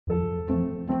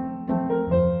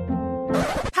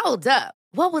Hold up.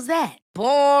 What was that?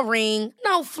 Boring.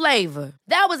 No flavor.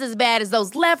 That was as bad as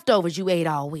those leftovers you ate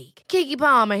all week. Keke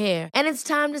Palmer here, and it's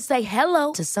time to say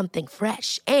hello to something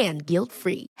fresh and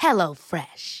guilt-free. Hello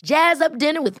Fresh. Jazz up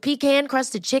dinner with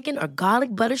pecan-crusted chicken or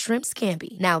garlic butter shrimp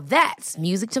scampi. Now that's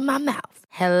music to my mouth.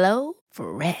 Hello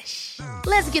Fresh.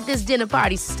 Let's get this dinner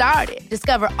party started.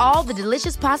 Discover all the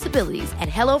delicious possibilities at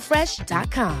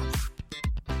hellofresh.com.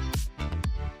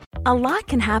 A lot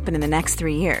can happen in the next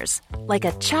 3 years. Like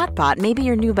a chatbot may be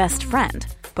your new best friend.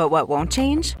 But what won't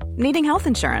change? Needing health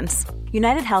insurance.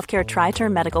 United Healthcare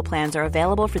Tri-Term Medical Plans are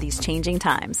available for these changing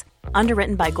times.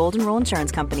 Underwritten by Golden Rule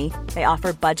Insurance Company, they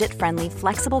offer budget-friendly,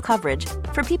 flexible coverage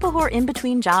for people who are in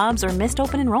between jobs or missed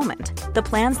open enrollment. The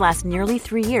plans last nearly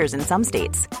 3 years in some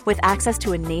states, with access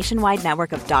to a nationwide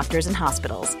network of doctors and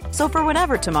hospitals. So for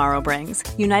whatever tomorrow brings,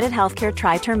 United Healthcare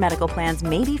Tri-Term Medical Plans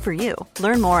may be for you.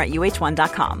 Learn more at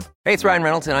uh1.com. Hey, it's Ryan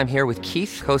Reynolds, and I'm here with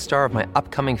Keith, co-star of my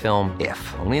upcoming film,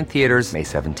 If, only in theaters May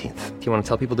 17th. Do you want to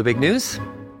tell people the big news?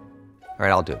 All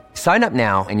right, I'll do it. Sign up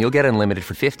now and you'll get unlimited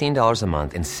for $15 a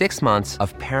month and 6 months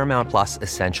of Paramount Plus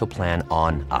Essential Plan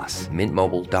on us.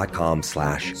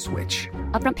 MintMobile.com/switch.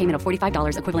 Upfront payment of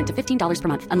 $45 equivalent to $15 per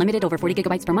month. Unlimited over 40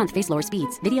 gigabytes per month. Face lower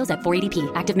speeds. Videos at 480p.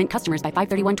 Active Mint customers by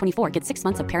 531.24 get 6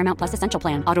 months of Paramount Plus Essential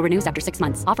Plan. Auto renews after 6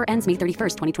 months. Offer ends May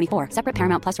 31st, 2024. Separate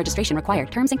Paramount Plus registration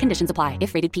required. Terms and conditions apply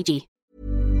if rated PG.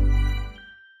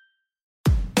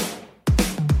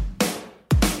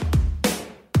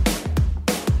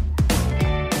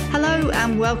 Hello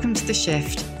and welcome to The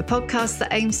Shift, the podcast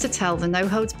that aims to tell the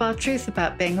no-holds-barred truth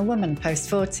about being a woman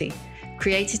post-40.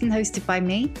 Created and hosted by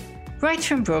me,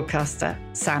 writer and broadcaster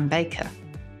Sam Baker.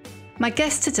 My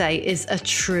guest today is a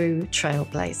true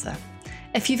trailblazer.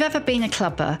 If you've ever been a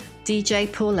clubber, DJ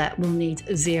Paulette will need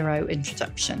zero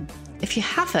introduction. If you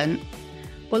haven't,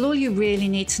 well, all you really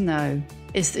need to know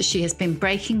is that she has been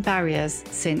breaking barriers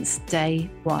since day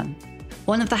one.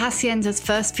 One of the Hacienda's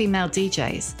first female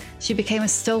DJs, she became a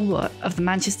stalwart of the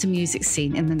Manchester music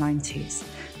scene in the 90s,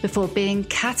 before being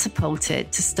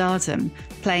catapulted to stardom,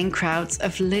 playing crowds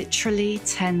of literally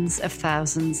tens of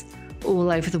thousands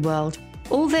all over the world.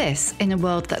 All this in a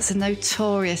world that's a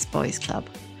notorious boys' club,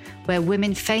 where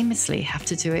women famously have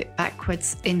to do it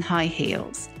backwards in high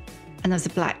heels. And as a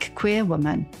black queer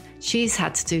woman, she's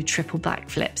had to do triple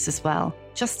backflips as well,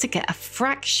 just to get a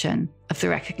fraction of the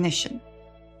recognition.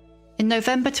 In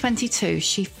November 22,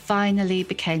 she finally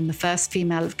became the first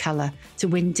female of colour to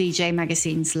win DJ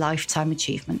Magazine's Lifetime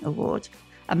Achievement Award,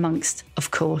 amongst,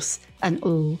 of course, an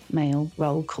all-male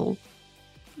roll call.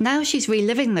 Now she's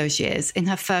reliving those years in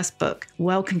her first book,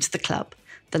 Welcome to the Club,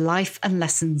 The Life and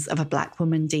Lessons of a Black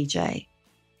Woman DJ.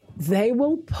 They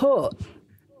will put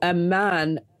a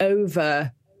man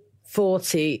over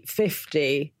 40,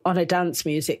 50 on a dance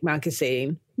music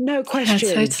magazine. No question.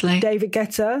 Yeah, totally. David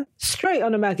Guetta, straight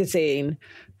on a magazine.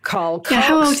 Carl Cox,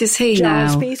 how old is he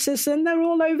Giles now? Peterson, they're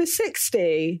all over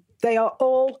 60. They are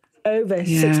all over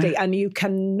 60. And you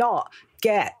cannot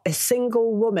get a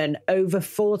single woman over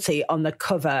 40 on the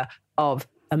cover of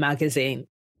a magazine.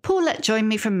 Paulette joined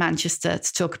me from Manchester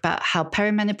to talk about how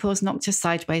perimenopause knocked her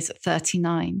sideways at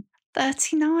 39.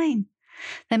 39.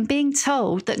 Then being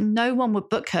told that no one would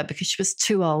book her because she was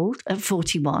too old at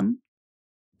 41.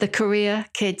 The career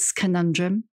kids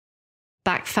conundrum,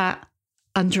 back fat,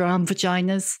 underarm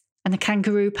vaginas, and a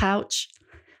kangaroo pouch,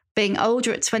 being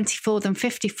older at 24 than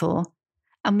 54,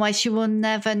 and why she will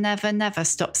never, never, never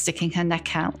stop sticking her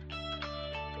neck out.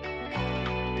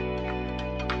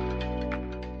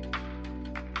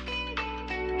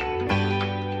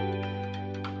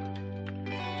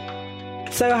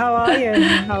 So how are you?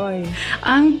 How are you?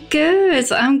 I'm good.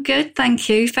 Thank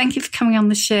you. Thank you for coming on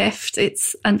The Shift.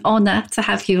 It's an honour to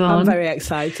have you on. I'm very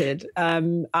excited.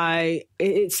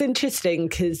 It's interesting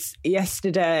because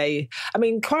yesterday,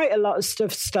 quite a lot of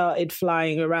stuff started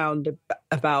flying around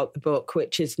about the book,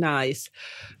 which is nice.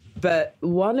 But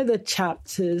one of the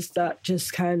chapters that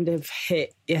just kind of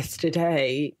hit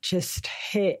yesterday just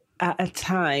hit at a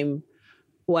time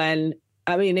when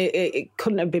it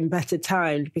couldn't have been better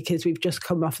timed because we've just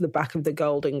come off the back of the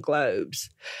Golden Globes.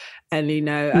 And,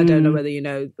 I don't know whether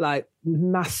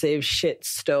massive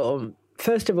shitstorm,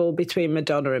 first of all, between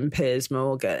Madonna and Piers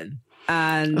Morgan.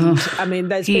 And,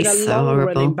 there's been a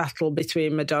long-running battle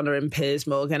between Madonna and Piers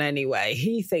Morgan anyway.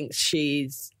 He thinks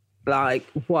she's,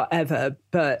 whatever.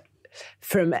 But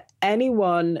from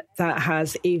anyone that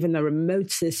has even the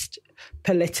remotest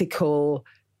political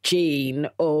gene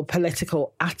or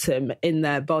political atom in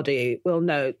their body will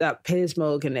know that Piers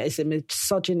Morgan is a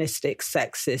misogynistic,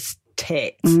 sexist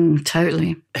tit.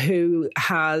 Totally. Who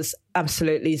has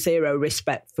absolutely zero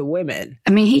respect for women.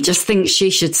 I mean, he just thinks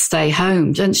she should stay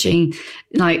home, doesn't she?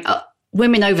 Like,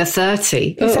 women over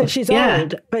 30. He said she's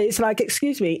old, but it's like,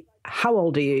 excuse me, how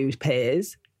old are you,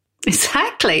 Piers?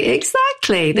 Exactly.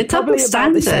 The double probably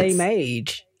standards. About the same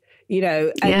age,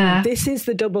 and this is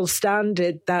the double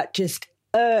standard that just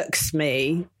irks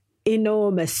me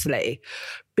enormously,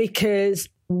 because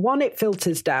one, it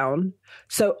filters down.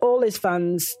 So all his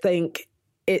fans think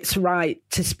it's right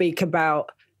to speak about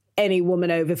any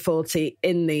woman over 40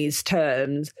 in these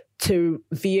terms, to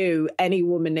view any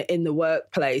woman in the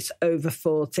workplace over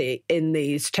 40 in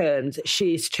these terms.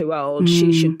 She's too old.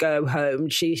 She should go home.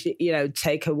 She should,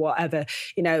 take her whatever,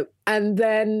 and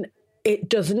then it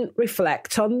doesn't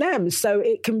reflect on them. So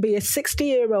it can be a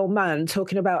 60-year-old man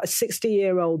talking about a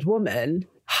 60-year-old woman.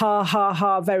 Ha, ha,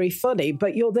 ha, very funny.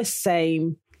 But you're the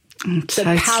same.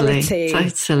 Totally, the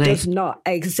parity does not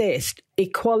exist.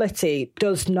 Equality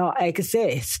does not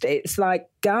exist. It's like,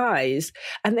 guys,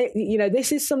 and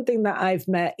this is something that I've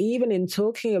met even in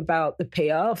talking about the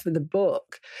PR for the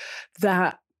book,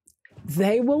 that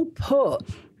they will put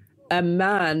a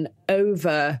man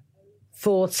over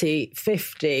 40,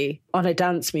 50 on a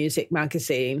dance music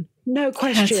magazine. No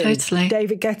question. Yeah, totally.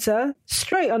 David Guetta,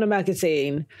 straight on a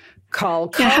magazine. Carl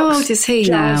Cox, how old is he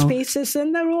Giles now?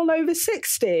 Peterson, they're all over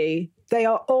 60. They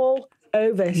are all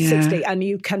over 60. And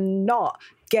you cannot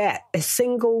get a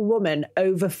single woman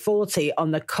over 40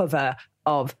 on the cover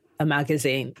of a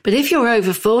magazine. But if you're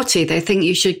over 40, they think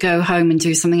you should go home and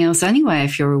do something else anyway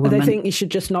if you're a woman. They think you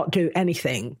should just not do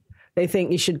anything. They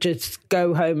think you should just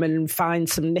go home and find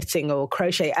some knitting or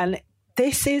crochet. And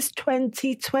this is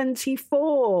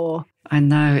 2024. I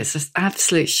know, it's an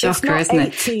absolute shocker, isn't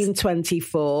it? It's not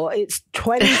 1824, it's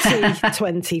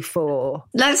 2024.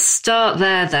 Let's start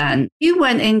there then. You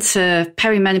went into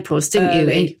perimenopause, didn't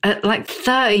you? At like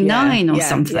 39 or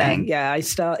something. Yeah, I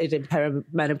started in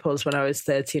perimenopause when I was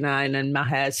 39 and my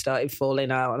hair started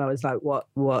falling out and I was like, what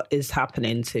is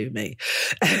happening to me?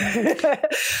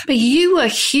 But you were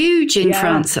huge in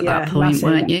France at that point, massive.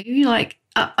 Weren't you? You like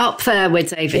up there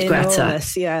with David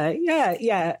Enormous, Guetta.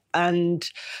 Yeah. And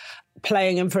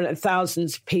playing in front of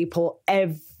thousands of people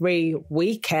every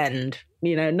weekend,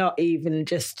 not even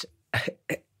just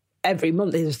every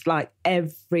month. It was like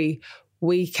every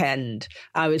weekend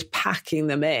I was packing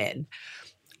them in.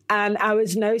 And I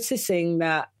was noticing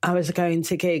that I was going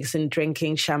to gigs and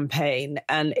drinking champagne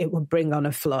and it would bring on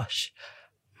a flush.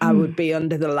 I would be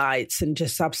under the lights and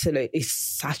just absolutely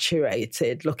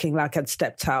saturated, looking like I'd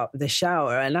stepped out of the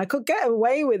shower. And I could get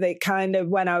away with it kind of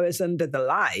when I was under the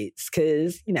lights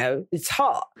because, it's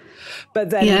hot. But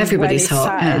then everybody's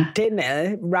hot. At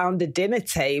dinner, round a dinner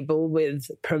table with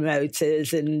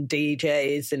promoters and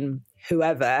DJs and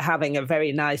whoever having a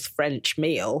very nice French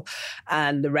meal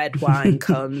and the red wine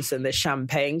comes and the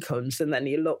champagne comes and then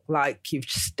you look like you've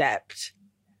stepped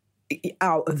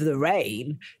out of the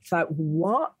rain. It's like,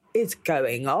 what is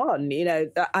going on?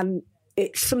 And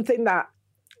it's something that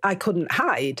I couldn't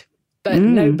hide, but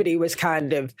nobody was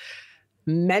kind of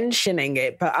mentioning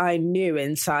it, but I knew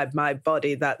inside my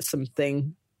body that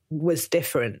something was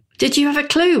different. Did you have a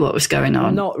clue what was going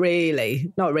on? Not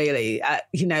really.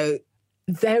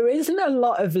 There isn't a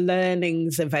lot of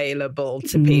learnings available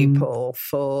to people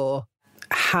for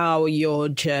how your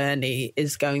journey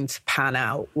is going to pan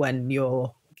out when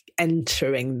you're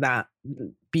entering that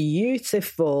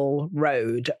beautiful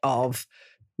road of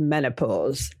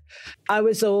menopause. I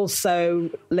was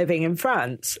also living in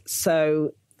France,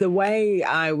 so the way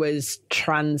I was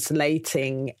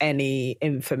translating any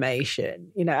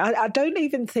information, I don't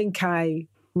even think I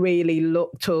really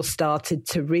looked or started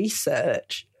to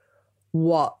research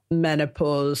what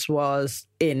menopause was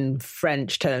in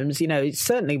French terms. It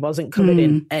certainly wasn't covered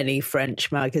in any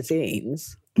French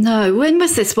magazines. No, when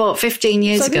was this? 15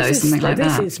 years ago, something like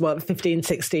that? This is 15,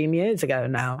 16 years ago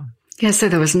now. Yeah, so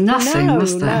there was nothing,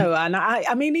 was there? No, and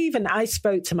I mean, even I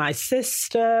spoke to my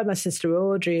sister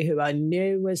Audrey, who I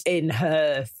knew was in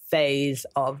her phase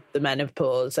of the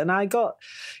menopause, and I got,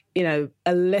 a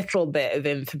little bit of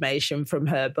information from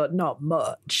her, but not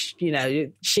much.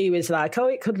 She was like,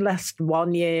 it could last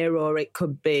 1 year, or it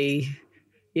could be,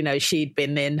 she'd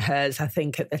been in hers, I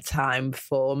think at the time,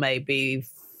 for maybe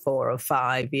 4 or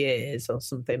 5 years or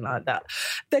something like that.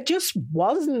 There just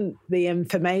wasn't the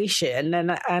information.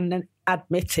 And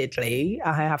admittedly,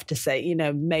 I have to say,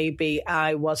 maybe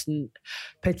I wasn't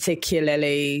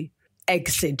particularly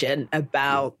exigent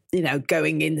about,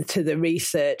 going into the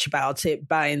research about it,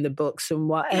 buying the books and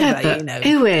whatever, yeah, but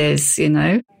who is,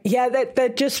 Yeah, there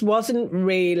just wasn't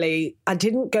really, I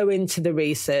didn't go into the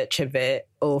research of it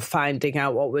or finding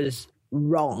out what was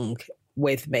wrong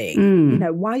with me? You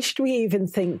know, why should we even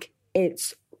think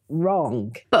it's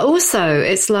wrong? But also,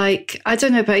 it's like, I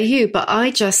don't know about you, but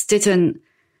I just didn't.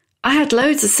 I had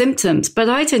loads of symptoms, but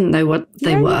I didn't know what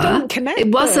they were. You don't connect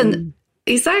it wasn't them.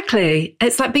 Exactly.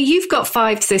 It's like, but you've got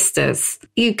 5 sisters.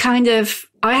 You kind of.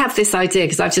 I have this idea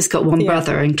because I've just got one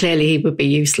brother, and clearly he would be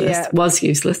useless. Was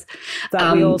useless.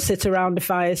 That we all sit around a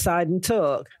fireside and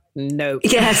talk. No.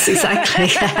 Yes, exactly.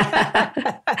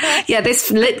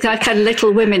 This kind of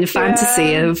Little Women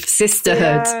fantasy of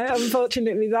sisterhood. Yeah,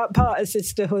 unfortunately, that part of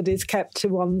sisterhood is kept to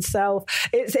oneself.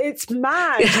 It's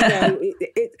mad. You know,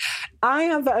 I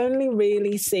have only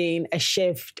really seen a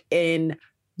shift in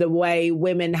the way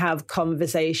women have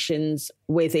conversations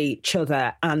with each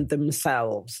other and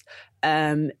themselves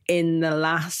in the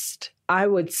last, I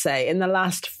would say, in the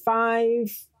last 5,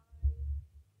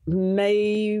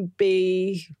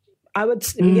 maybe. I would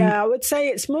say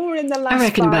it's more in the last, I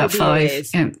reckon, 5 about 5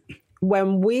 years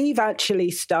when we've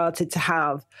actually started to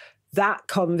have that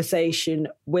conversation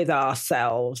with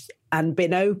ourselves and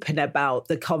been open about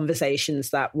the conversations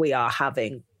that we are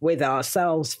having with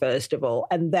ourselves, first of all.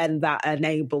 And then that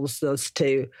enables us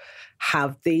to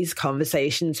have these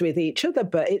conversations with each other.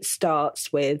 But it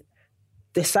starts with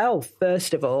the self,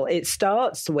 first of all. It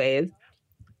starts with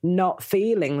not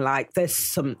feeling like there's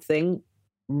something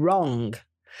wrong.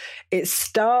 It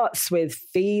starts with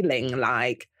feeling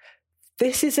like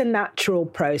this is a natural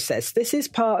process. This is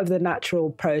part of the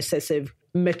natural process of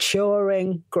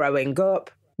maturing, growing up,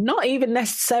 not even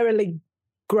necessarily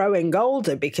growing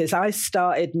older, because I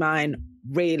started mine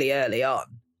really early on.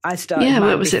 I started mine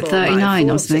what was it, 39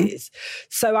 or something?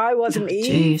 So I wasn't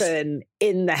even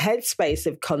in the headspace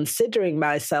of considering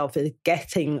myself as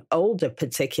getting older,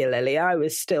 particularly. I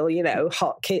was still, you know,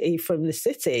 hot kitty from the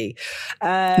city.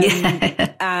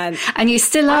 And you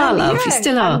still are, love. You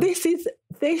still are. And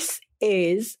this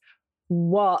is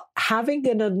what having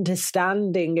an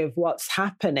understanding of what's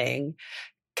happening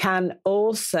can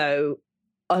also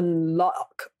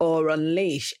unlock or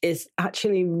unleash, is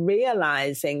actually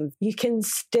realizing you can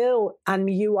still, and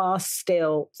you are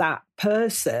still that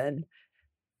person.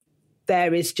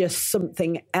 There is just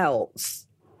something else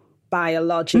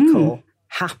biological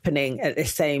happening at the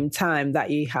same time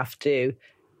that you have to,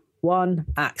 1,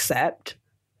 accept,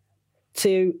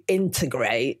 2,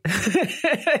 integrate.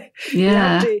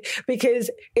 Because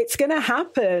it's going to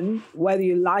happen whether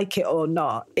you like it or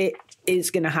not. It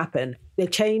is going to happen. The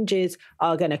changes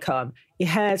are going to come. Your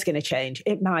hair's going to change.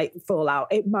 It might fall out.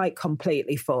 It might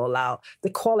completely fall out. The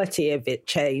quality of it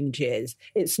changes.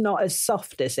 It's not as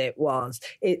soft as it was.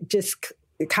 It just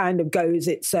kind of goes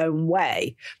its own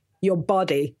way. Your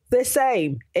body, the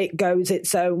same. It goes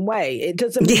its own way. It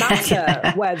doesn't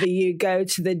matter whether you go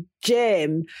to the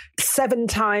gym 7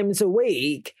 times a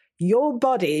week. Your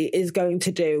body is going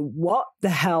to do what the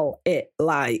hell it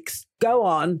likes. Go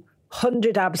on,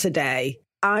 100 abs a day.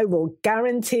 I will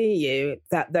guarantee you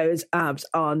that those abs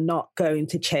are not going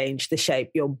to change the shape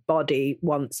your body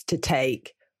wants to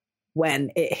take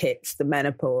when it hits the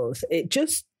menopause. It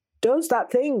just does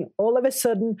that thing. All of a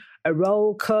sudden, a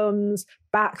roll comes,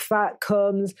 back fat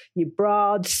comes, your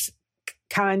bra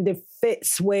kind of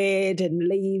fits weird and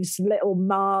leaves little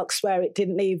marks where it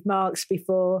didn't leave marks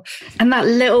before. And that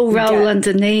little roll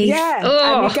underneath. Yeah,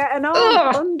 and you get an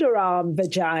underarm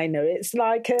vagina. It's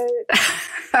like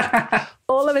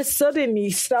all of a sudden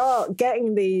you start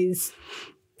getting these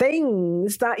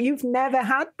things that you've never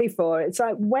had before. It's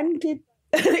like, when did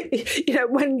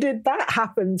that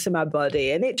happen to my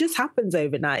body? And it just happens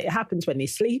overnight. It happens when you're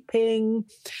sleeping.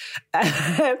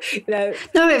 No,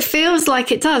 it feels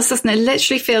like it does, doesn't it? It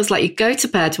literally feels like you go to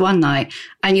bed one night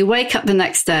and you wake up the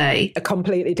next day a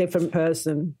completely different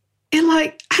person. You're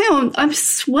like, hang on, I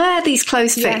swear these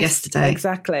clothes fit yesterday.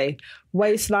 Exactly.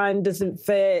 Waistline doesn't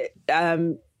fit.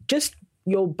 Just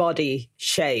your body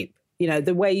shape. You know,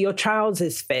 the way your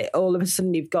trousers fit, all of a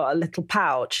sudden you've got a little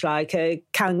pouch like a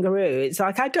kangaroo. It's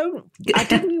like, I didn't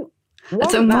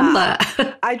want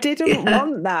that. I didn't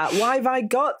want that. Why have I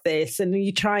got this? And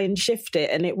you try and shift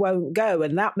it and it won't go.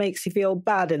 And that makes you feel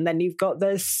bad. And then you've got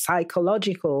the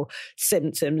psychological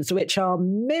symptoms, which are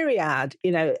myriad.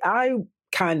 You know, I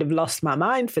kind of lost my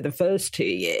mind for the first 2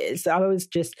 years. I was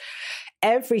just...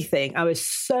 everything. I was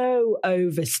so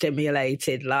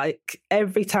overstimulated. Like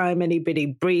every time anybody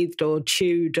breathed or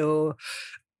chewed or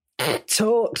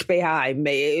talked behind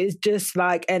me, it was just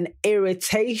like an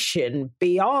irritation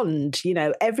beyond,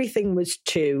 everything was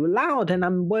too loud, and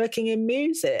I'm working in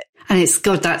music. And it's,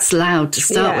 God, that's loud to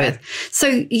start with.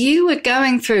 So you were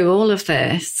going through all of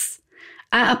this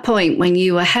at a point when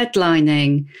you were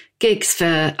headlining gigs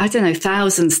for, I don't know,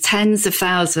 thousands, tens of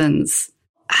thousands.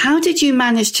 How did you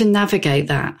manage to navigate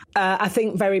that? I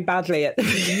think very badly at the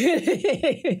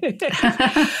beginning.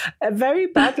 Very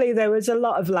badly. There was a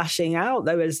lot of lashing out.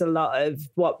 There was a lot of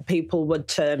what people would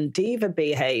term diva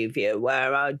behaviour,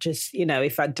 where I just,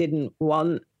 if I didn't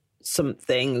want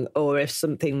something or if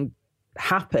something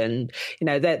happened,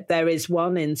 that there is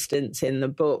one instance in the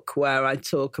book where I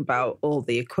talk about all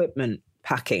the equipment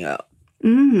packing up.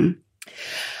 Mm.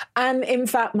 And in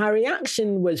fact, my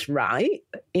reaction was right.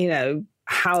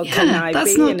 How can I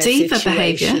be in a situation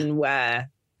behavior where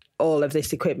all of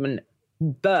this equipment,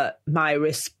 but my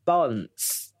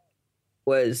response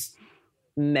was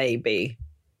maybe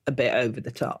a bit over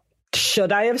the top.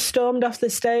 Should I have stormed off the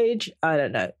stage? I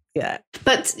don't know. Yeah.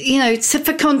 But,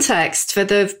 for context, for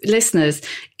the listeners,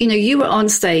 you were on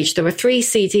stage, there were 3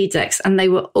 CD decks and they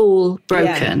were all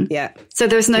broken. Yeah. So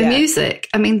there was no music.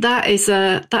 I mean, that's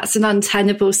an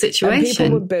untenable situation. And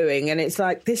people were booing and it's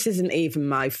like, this isn't even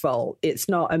my fault. It's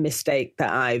not a mistake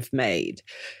that I've made.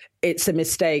 It's a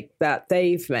mistake that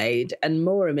they've made, and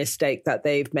more a mistake that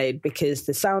they've made because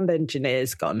the sound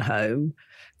engineer's gone home.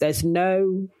 There's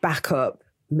no backup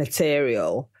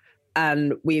material.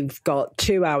 And we've got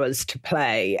 2 hours to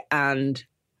play and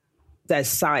there's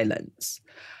silence.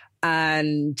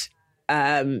 And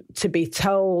to be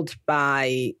told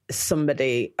by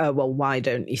somebody, oh, well, why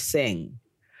don't you sing,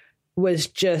 was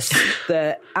just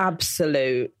the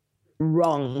absolute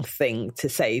wrong thing to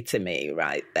say to me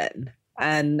right then.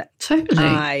 And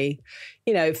totally.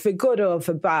 I, for good or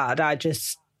for bad, I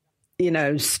just,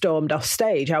 stormed off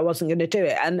stage. I wasn't going to do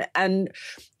it.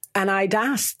 And I'd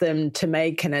asked them to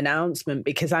make an announcement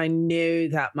because I knew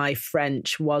that my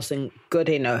French wasn't good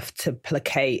enough to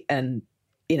placate a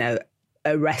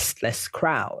restless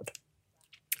crowd.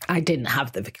 I didn't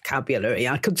have the vocabulary.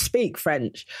 I could speak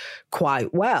French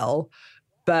quite well,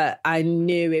 but I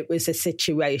knew it was a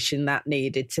situation that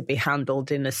needed to be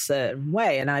handled in a certain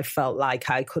way. And I felt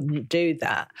like I couldn't do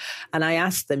that. And I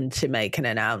asked them to make an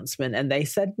announcement and they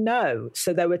said no.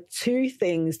 So there were 2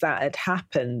 things that had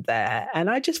happened there.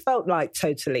 And I just felt like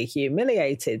totally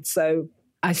humiliated. So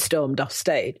I stormed off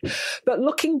stage. But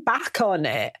looking back on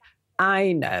it,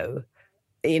 I know,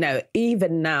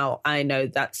 even now, I know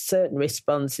that certain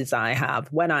responses I have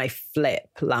when I flip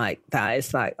like that,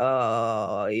 it's like,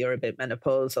 oh, you're a bit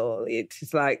menopausal.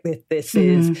 It's like, this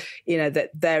is, that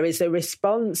there is a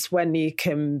response when you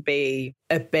can be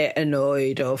a bit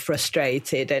annoyed or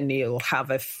frustrated and you'll have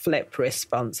a flip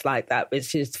response like that,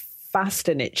 which is fast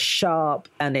and it's sharp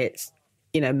and it's,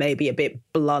 maybe a bit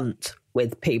blunt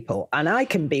with people. And I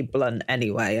can be blunt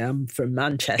anyway. I'm from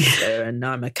Manchester and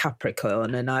I'm a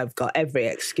Capricorn and I've got every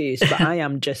excuse, but I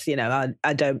am just,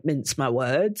 I don't mince my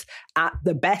words at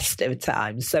the best of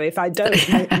times. So if I don't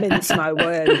mince my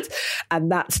words and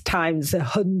that's times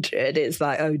 100, it's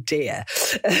like, oh dear,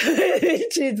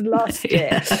 she's lost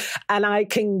it. And I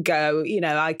can go,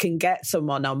 I can get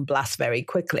someone on blast very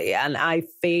quickly. And I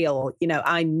feel,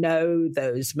 I know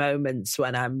those moments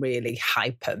when I'm really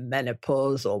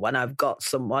hypermenopausal, when I've got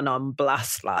someone on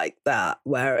blast like that,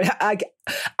 where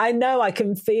I know I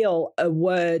can feel a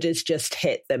word has just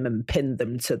hit them and pinned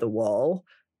them to the wall,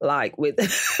 like with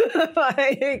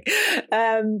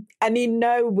and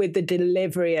with the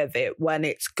delivery of it, when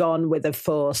it's gone with a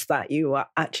force that you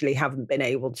actually haven't been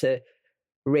able to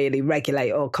really regulate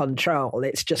or control.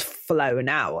 It's just flown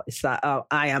out. It's like, oh,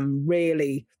 I am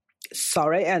really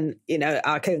sorry. And,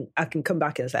 I can come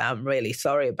back and say, I'm really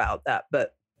sorry about that.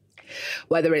 But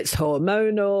whether it's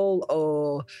hormonal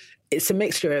or it's a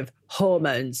mixture of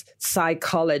hormones,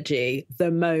 psychology,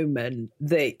 the moment,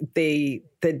 the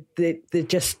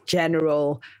just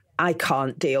general, I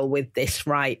can't deal with this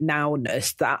right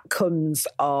nowness that comes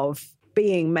of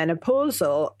being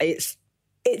menopausal.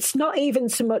 It's not even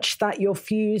so much that your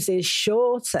fuse is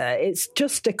shorter. It's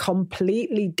just a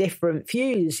completely different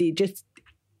fuse.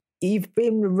 You've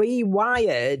been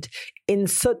rewired in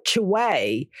such a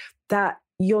way that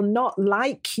you're not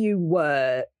like you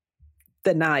were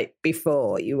the night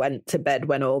before you went to bed,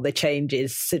 when all the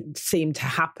changes seemed to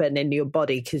happen in your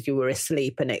body because you were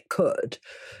asleep and it could.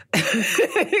 Because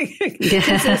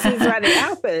this is when it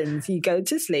happens. You go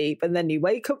to sleep and then you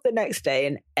wake up the next day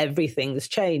and everything's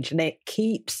changed, and it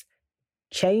keeps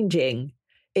changing.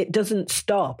 It doesn't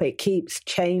stop. It keeps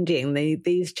changing.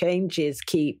 These changes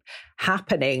keep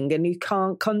happening and you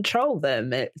can't control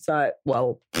them. It's like,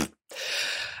 well,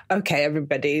 okay,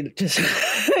 everybody, just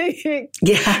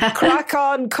crack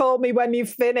on, call me when you've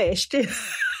finished.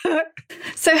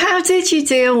 So how did you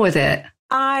deal with it?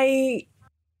 I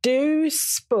do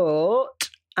sport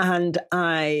and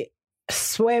I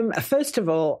swim. First of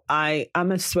all,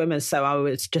 I'm a swimmer, so I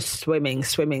was just swimming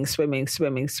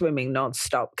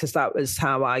nonstop, because that was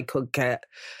how I could get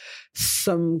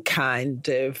some kind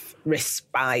of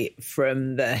respite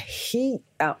from the heat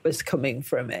that was coming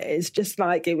from it. It's just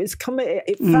like it was coming.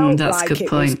 It felt like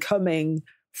it was coming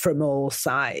from all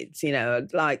sides,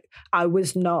 like I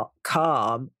was not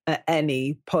calm at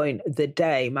any point of the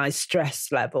day. My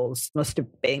stress levels must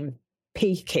have been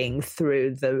peaking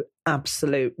through the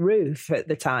absolute roof at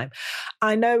the time.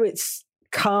 I know it's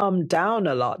calmed down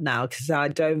a lot now, because I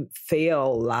don't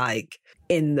feel like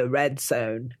in the red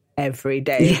zone every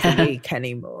day of the week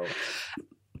anymore.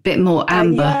 Bit more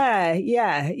amber.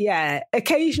 Yeah.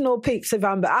 Occasional peaks of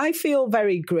amber. I feel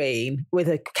very green with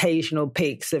occasional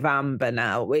peaks of amber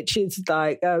now, which is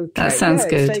like, okay. That sounds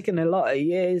good. It's taken a lot of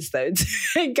years, though,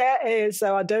 to get here,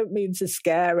 so I don't mean to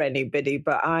scare anybody,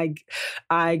 but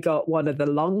I got one of the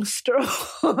long straws.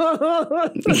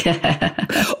 Yeah.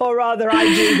 Or rather, I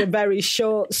do the very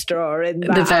short straw in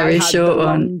that the very I had short the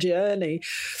long one. journey.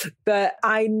 But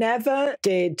I never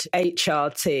did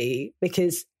HRT,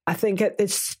 because I think at the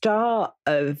start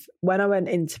of when I went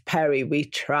into peri, we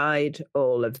tried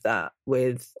all of that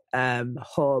with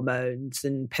hormones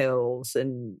and pills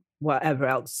and whatever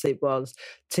else it was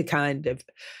to kind of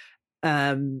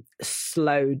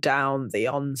slow down the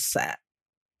onset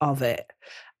of it.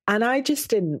 And I just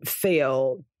didn't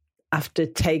feel, after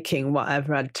taking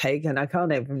whatever I'd taken, I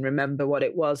can't even remember what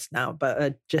it was now, but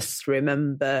I just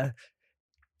remember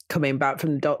coming back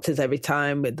from the doctors every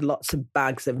time with lots of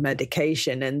bags of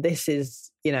medication. And this is,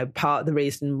 part of the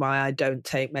reason why I don't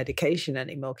take medication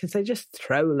anymore, because they just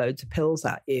throw loads of pills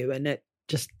at you, and it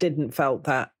just didn't felt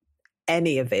that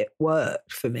any of it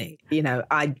worked for me.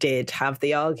 I did have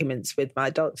the arguments with my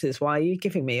doctors. Why are you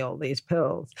giving me all these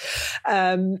pills?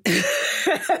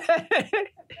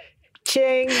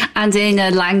 Ching. And in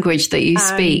a language that you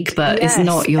speak, but yes, is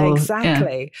not your...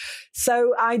 Exactly. Yeah.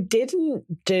 So I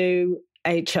didn't do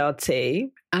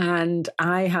HRT, and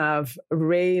I have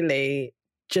really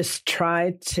just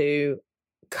tried to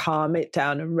calm it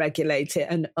down and regulate it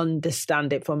and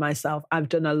understand it for myself. I've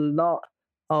done a lot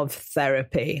of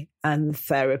therapy, and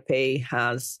therapy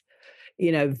has,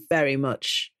 very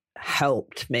much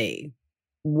helped me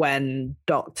when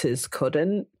doctors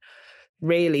couldn't.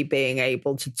 Really being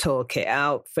able to talk it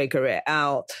out, figure it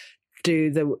out,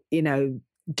 do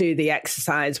the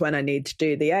exercise when I need to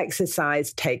do the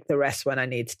exercise, take the rest when I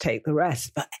need to take the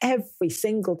rest. But every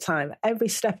single time, every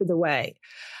step of the way,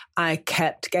 I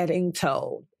kept getting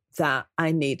told that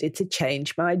I needed to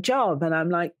change my job. And I'm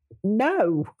like,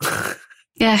 no.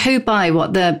 Yeah, who by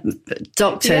what? The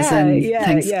doctors and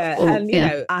things? Yeah.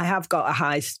 And, I have got a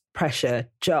high pressure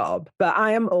job, but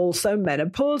I am also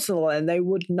menopausal, and they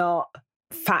would not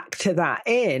factor that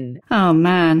in. Oh,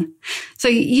 man. So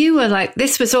you were like,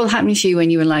 this was all happening to you when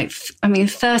you were like,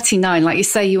 39, like you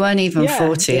say, you weren't even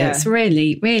 40. Yeah. It's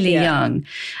really, really young.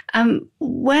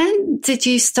 When did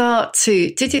you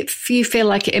you feel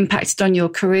like it impacted on your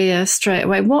career straight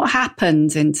away? What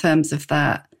happened in terms of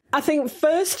that? I think,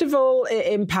 first of all, it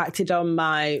impacted on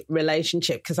my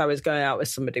relationship, because I was going out with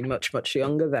somebody much, much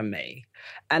younger than me.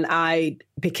 And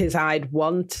because I'd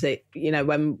wanted,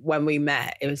 when we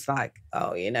met, it was like,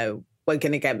 oh, we're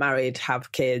going to get married,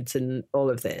 have kids and all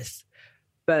of this.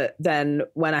 But then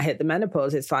when I hit the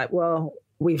menopause, it's like, well,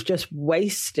 we've just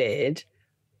wasted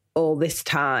all this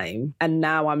time, and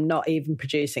now I'm not even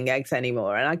producing eggs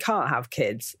anymore, and I can't have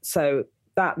kids. So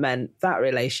that meant that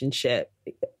relationship,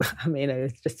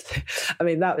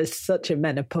 that was such a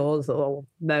menopausal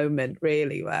moment,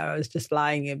 really, where I was just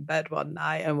lying in bed one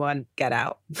night and went, get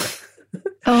out.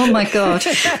 Oh my God.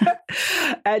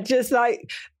 And just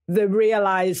like the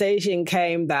realization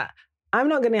came that I'm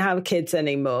not going to have kids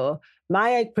anymore.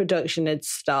 My egg production had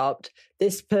stopped.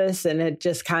 This person had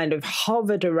just kind of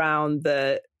hovered around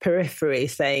the periphery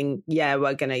saying, yeah,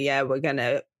 we're going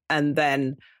to. And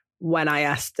then when I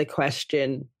asked the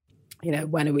question,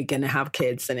 when are we going to have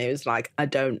kids? And it was like, I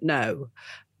don't know.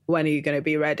 When are you going to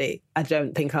be ready? I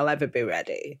don't think I'll ever be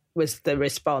ready, was the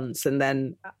response. And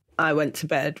then I went to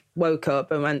bed, woke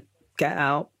up and went, get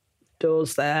out,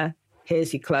 door's there,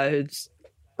 here's your clothes,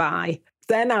 bye.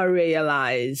 Then I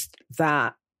realized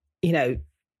that,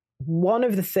 one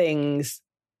of the things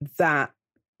that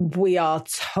we are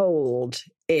told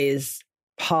is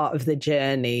part of the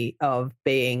journey of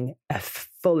being a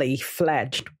fully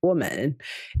fledged woman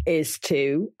is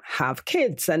to have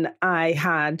kids. And I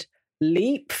had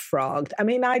leapfrogged.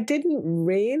 I didn't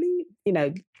really,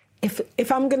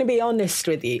 if I'm going to be honest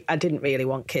with you, I didn't really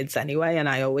want kids anyway, and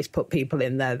I always put people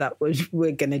in there that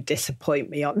were going to disappoint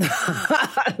me on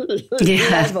that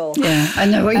level. Yeah, I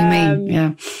know what you mean.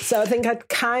 Yeah. So I think I'd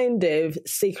kind of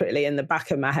secretly in the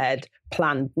back of my head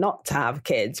planned not to have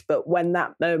kids, but when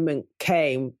that moment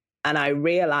came and I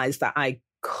realised that I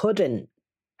couldn't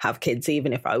have kids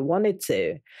even if I wanted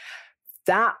to,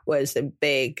 that was a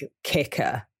big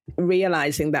kicker.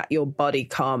 Realising that your body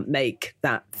can't make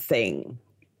that thing.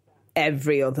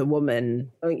 Every other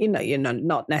woman,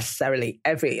 not necessarily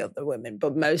every other woman,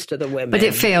 but most of the women. But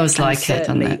it feels like it,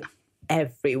 doesn't it?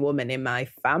 Every woman in my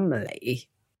family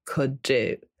could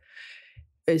do.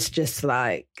 It's just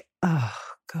like, oh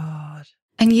God.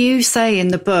 And you say in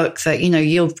the book that,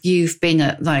 you've been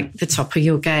at like the top of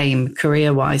your game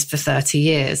career-wise for 30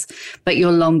 years, but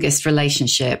your longest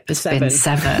relationship has been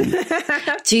 7.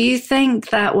 Do you think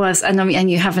that was,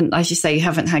 and you haven't, as you say, you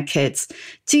haven't had kids.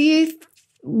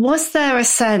 Was there a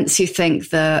sense, you think,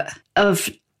 that of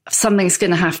something's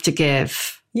going to have to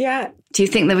give? Yeah. Do you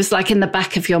think there was like in the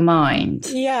back of your mind?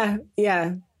 Yeah,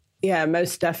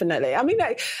 most definitely. I mean,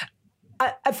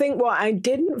 I think what I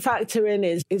didn't factor in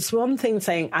is it's one thing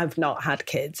saying I've not had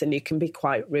kids and you can be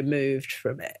quite removed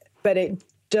from it. But it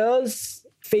does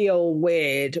feel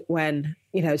weird when,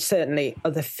 certainly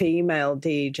other female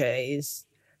DJs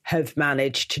have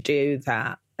managed to do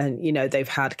that. And, they've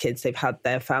had kids, they've had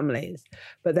their families.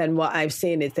 But then what I've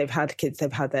seen is they've had kids,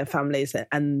 they've had their families,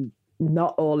 and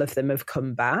not all of them have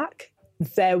come back.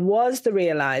 There was the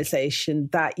realization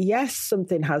that, yes,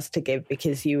 something has to give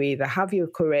because you either have your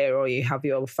career or you have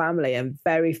your family. And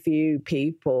very few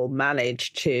people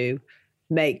manage to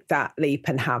make that leap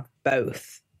and have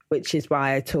both, which is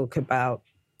why I talk about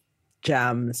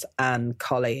Jams and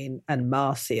Colleen and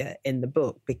Marcia in the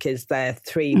book, because they're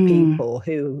 3 people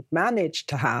who managed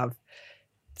to have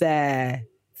their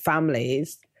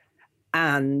families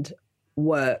and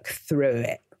work through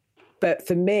it. But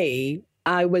for me,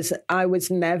 I was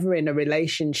never in a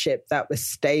relationship that was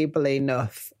stable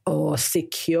enough or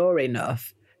secure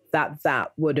enough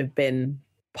that would have been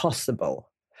possible.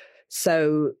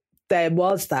 So there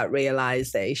was that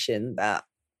realization that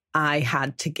I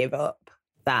had to give up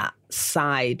that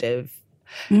side of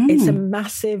it's a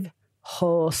massive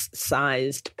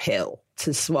horse-sized pill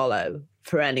to swallow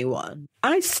for anyone.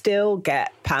 I still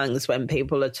get pangs when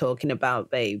people are talking about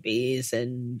babies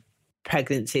and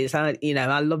pregnancies. I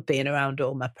love being around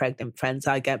all my pregnant friends.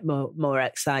 I get more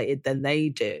excited than they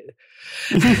do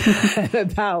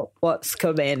about what's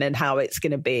coming and how it's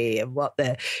going to be and what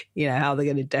they're, how they're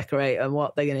going to decorate and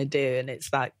what they're going to do. And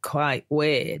it's like quite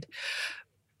weird.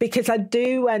 Because I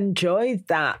do enjoy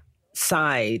that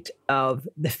side of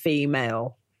the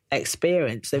female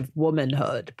experience of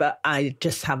womanhood, but I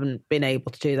just haven't been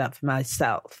able to do that for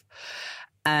myself.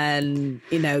 And,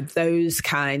 those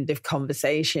kind of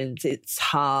conversations, it's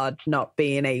hard not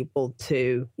being able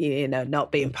to,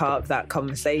 not being part of that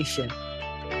conversation.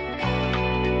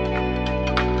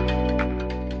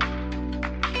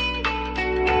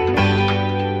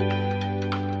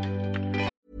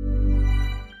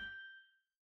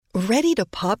 Ready to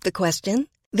pop the question?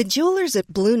 The jewelers at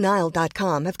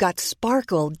BlueNile.com have got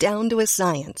sparkle down to a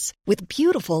science with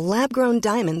beautiful lab-grown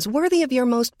diamonds worthy of your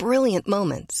most brilliant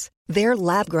moments. Their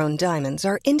lab-grown diamonds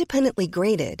are independently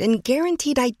graded and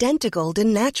guaranteed identical to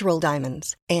natural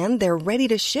diamonds, and they're ready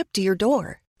to ship to your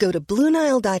door. Go to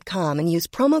BlueNile.com and use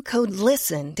promo code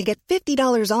LISTEN to get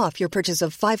 $50 off your purchase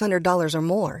of $500 or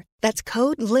more. That's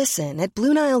code LISTEN at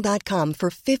BlueNile.com for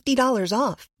 $50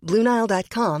 off.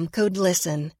 BlueNile.com, code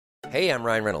LISTEN. Hey, I'm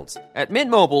Ryan Reynolds. At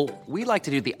Mint Mobile, we like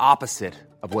to do the opposite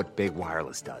of what Big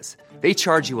Wireless does. They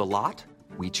charge you a lot,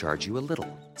 we charge you a little.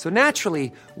 So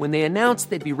naturally, when they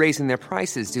announced they'd be raising their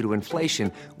prices due to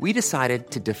inflation, we decided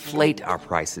to deflate our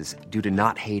prices due to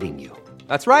not hating you.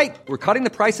 That's right. We're cutting the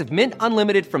price of Mint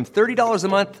Unlimited from $30 a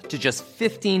month to just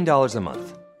 $15 a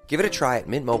month. Give it a try at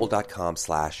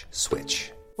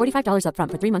mintmobile.com/switch. $45 up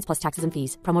front for 3 months plus taxes and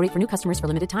fees. Promo rate for new customers for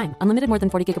limited time. Unlimited more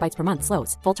than 40 gigabytes per month.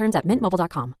 Slows full terms at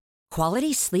mintmobile.com.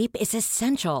 Quality sleep is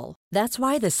essential. That's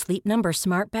why the Sleep Number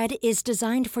Smart Bed is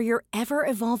designed for your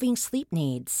ever-evolving sleep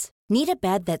needs. Need a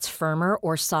bed that's firmer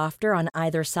or softer on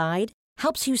either side?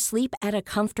 Helps you sleep at a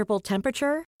comfortable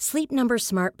temperature? Sleep Number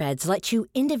Smart Beds let you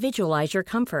individualize your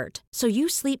comfort, so you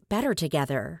sleep better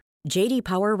together. J.D.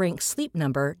 Power ranks Sleep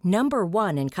Number number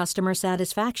 1 in customer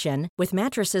satisfaction with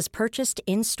mattresses purchased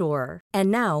in-store.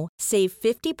 And now, save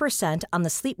 50% on the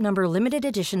Sleep Number Limited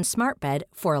Edition Smart Bed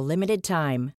for a limited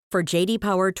time. For J.D.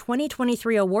 Power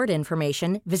 2023 award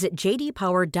information, visit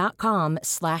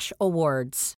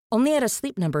jdpower.com/awards. Only at a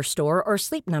Sleep Number store or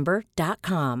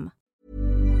sleepnumber.com.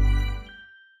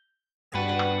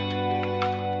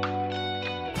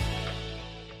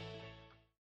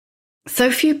 So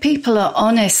few people are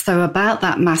honest, though, about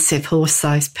that massive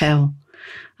horse-sized pill,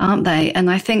 aren't they?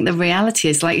 And I think the reality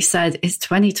is, like you said, it's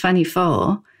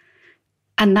 2024,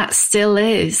 and that still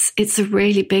is. It's a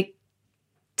really big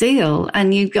deal.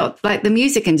 And you've got like the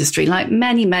music industry, like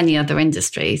many, many other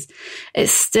industries,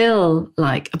 it's still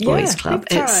like a boys' club.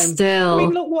 It's still... I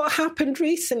mean, look what happened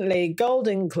recently.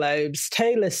 Golden Globes,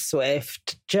 Taylor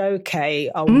Swift, Joe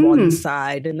Kay on one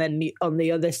side, and then on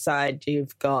the other side,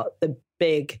 you've got the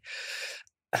big...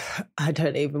 I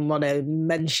don't even want to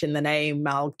mention the name.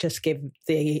 I'll just give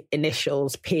the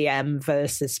initials, PM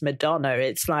versus Madonna.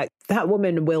 It's like that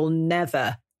woman will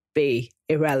never be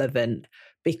irrelevant,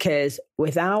 because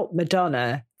without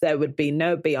Madonna, there would be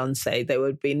no Beyonce, there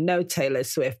would be no Taylor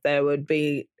Swift, there would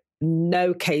be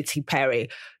no Katy Perry.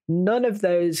 None of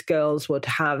those girls would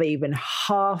have even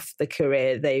half the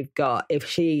career they've got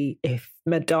if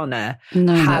Madonna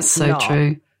had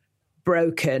not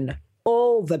broken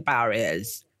all the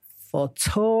barriers for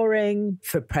touring,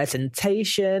 for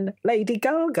presentation. Lady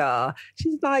Gaga,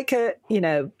 she's like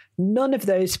none of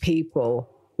those people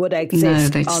would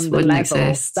exist on the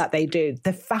level that they do.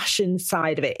 The fashion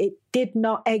side of it did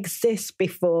not exist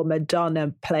before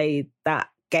Madonna played that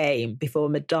game, before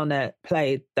Madonna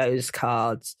played those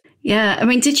cards. Yeah, I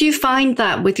mean, did you find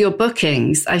that with your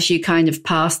bookings as you kind of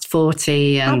passed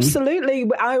 40? Absolutely.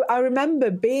 I remember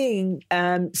being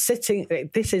sitting,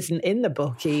 this isn't in the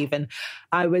book even,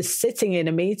 I was sitting in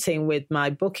a meeting with my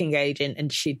booking agent,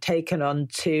 and she'd taken on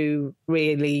 2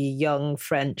 really young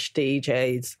French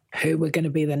DJs who were going to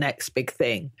be the next big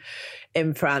thing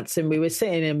in France. And we were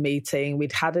sitting in a meeting,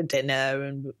 we'd had a dinner,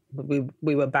 and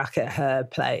we were back at her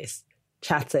place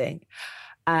chatting.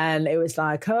 And it was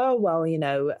like, I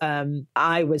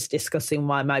was discussing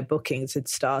why my bookings had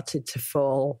started to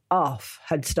fall off,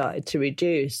 had started to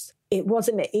reduce. It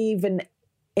wasn't even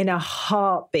in a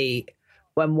heartbeat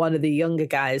when one of the younger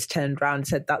guys turned around and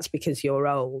said, "That's because you're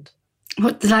old."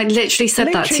 What, like literally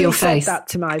said that to your face? Said that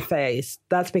to my face.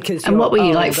 That's because you're old. And what were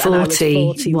you, like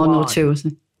 41 or 2 or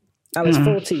something? I was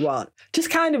 41.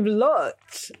 Just kind of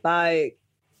looked like,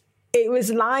 it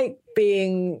was like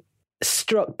being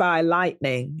struck by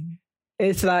lightning.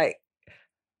 It's like,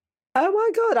 oh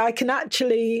my God, I can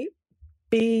actually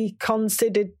be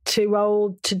considered too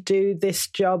old to do this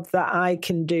job that I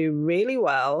can do really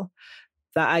well,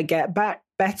 that I get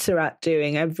better at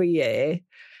doing every year,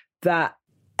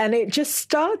 and it just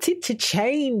started to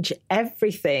change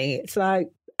everything. It's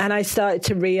like, and I started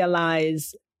to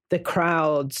realize the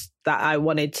crowds that I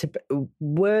wanted to,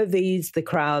 were these the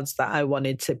crowds that I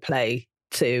wanted to play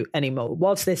to anymore?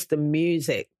 Was this the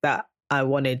music that I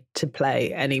wanted to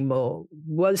play anymore?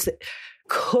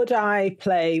 Could I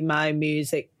play my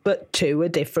music but to a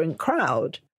different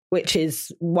crowd? Which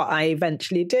is what I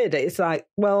eventually did. It's like,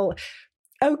 well,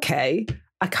 okay,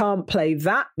 I can't play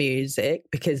that music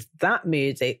because that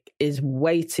music is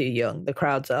way too young. The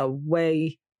crowds are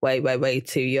way, way, way, way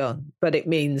too young. But it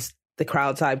means the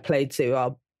crowds I play to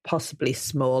are possibly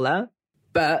smaller,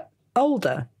 but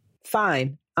older.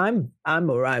 Fine. I'm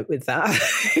all right with that.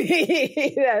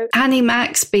 Annie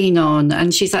Mac's been on,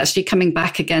 and she's actually coming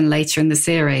back again later in the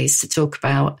series to talk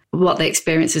about what the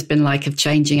experience has been like of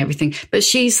changing everything. But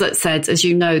she's said, as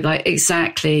you know, like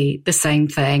exactly the same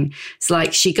thing. It's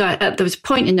like there was a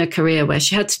point in her career where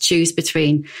she had to choose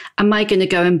between, am I going to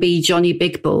go and be Johnny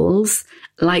Big Balls?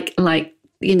 Like,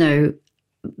 the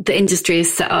industry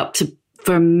is set up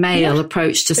for a male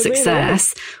approach to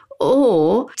success. Really,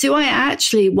 or do I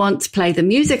actually want to play the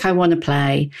music I want to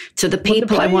play to the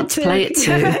people I want to play it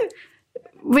to,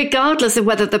 regardless of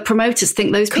whether the promoters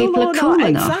think those people are cool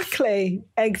enough?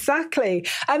 Exactly.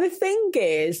 And the thing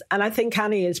is, and I think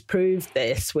Annie has proved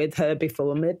this with her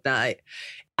Before Midnight,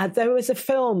 there was a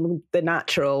film, The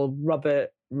Natural,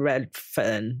 Robert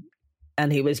Redfern,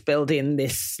 and he was building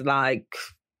this like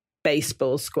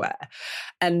baseball square,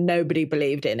 and nobody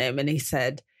believed in him. And he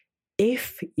said,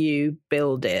 if you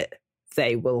build it,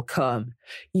 they will come.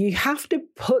 You have to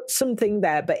put something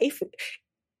there. But if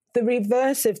the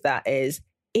reverse of that is,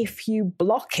 if you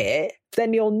block it,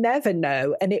 then you'll never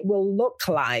know. And it will look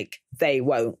like they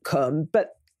won't come.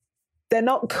 But they're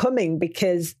not coming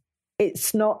because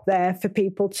it's not there for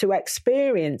people to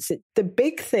experience it. The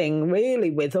big thing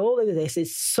really with all of this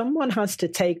is someone has to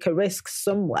take a risk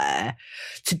somewhere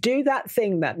to do that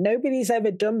thing that nobody's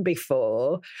ever done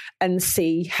before and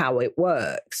see how it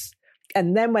works.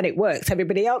 And then when it works,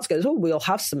 everybody else goes, oh, we'll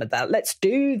have some of that. Let's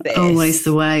do this. Always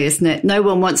the way, isn't it? No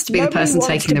one wants to be the person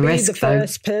taking the risk. The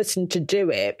first person to do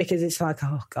it, because it's like,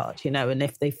 oh God, and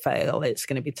if they fail, it's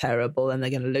going to be terrible, and they're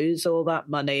going to lose all that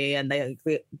money, and they're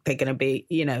going to be,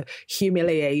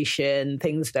 humiliation.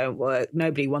 Things don't work.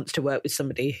 Nobody wants to work with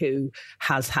somebody who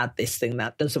has had this thing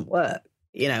that doesn't work.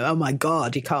 Oh my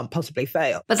God, you can't possibly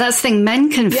fail. But that's the thing,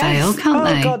 men can fail, can't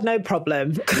they? Oh God, no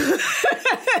problem.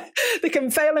 They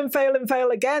can fail and fail and fail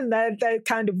again. They're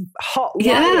kind of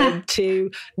hot-wired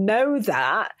to know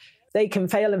that they can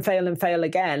fail and fail and fail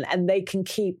again, and they can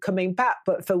keep coming back.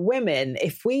 But for women,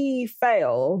 if we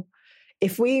fail,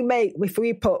 if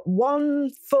we put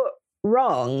one foot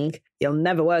wrong, you'll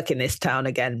never work in this town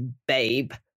again,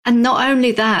 babe. And not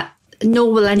only that,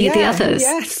 nor will any of the others.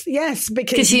 Yes,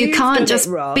 because you can't just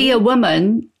be a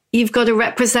woman. You've got to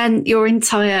represent your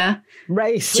entire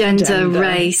race, gender.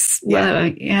 Race.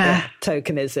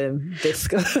 Tokenism,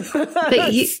 disco.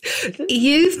 But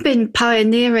you've been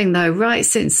pioneering, though, right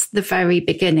since the very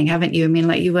beginning, haven't you? I mean,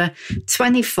 like, you were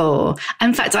 24.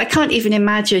 In fact, I can't even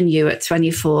imagine you at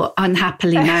 24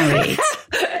 unhappily married.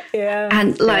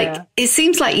 And it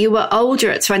seems like you were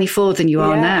older at 24 than you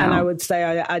are now. And I would say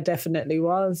I definitely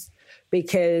was,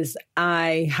 because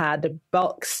I had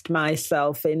boxed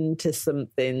myself into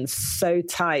something so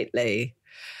tightly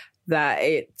that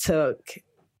it took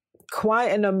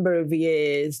quite a number of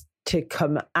years to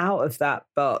come out of that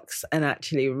box and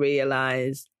actually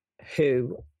realize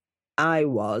who I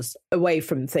was, away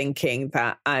from thinking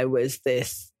that I was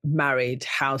this married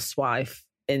housewife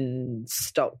in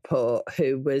Stockport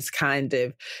who was kind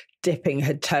of dipping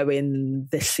her toe in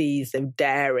the seas of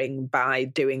daring by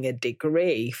doing a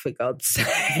degree, for God's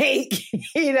sake.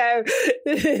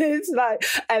 It's like,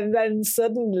 and then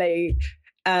suddenly,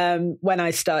 when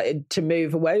I started to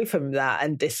move away from that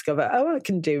and discover, I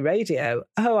can do radio.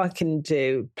 I can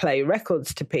play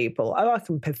records to people. I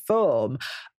can perform.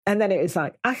 And then it was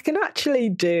like, I can actually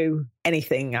do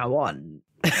anything I want.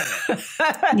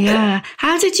 Yeah.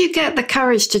 How did you get the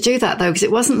courage to do that, though? Because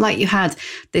it wasn't like you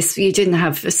didn't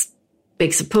have a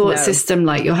big support system,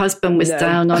 like your husband was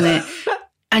down on it.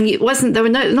 And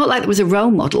not like there was a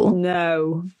role model.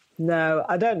 No,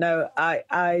 I don't know.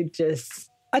 I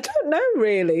don't know,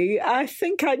 really. I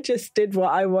think I just did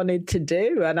what I wanted to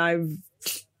do, and I've,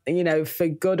 for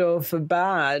good or for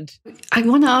bad. I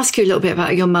want to ask you a little bit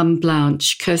about your mum,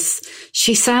 Blanche, because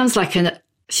she sounds like a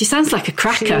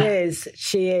cracker.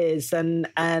 She is.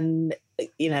 And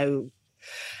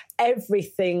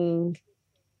everything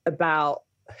about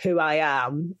who I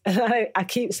am. And I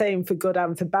keep saying for good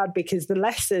and for bad, because the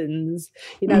lessons,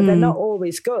 they're not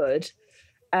always good,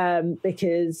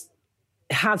 because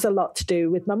it has a lot to do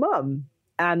with my mum.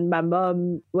 And my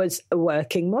mum was a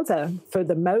working mother, for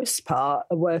the most part,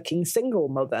 a working single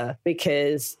mother,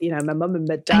 because, my mum and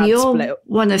my dad split up.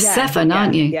 One of seven,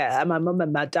 aren't you? Yeah, and my mum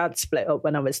and my dad split up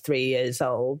when I was 3 years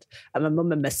old. And my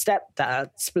mum and my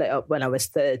stepdad split up when I was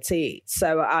 13.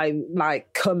 So I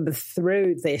come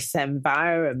through this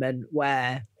environment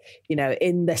where,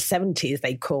 in the 70s,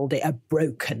 they called it a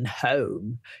broken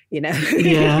home,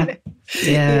 Yeah.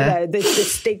 The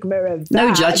stigma of that.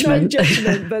 No judgment,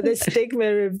 but the stigma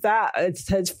of that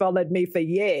has followed me for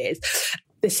years.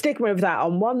 The stigma of that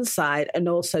on one side, and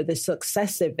also the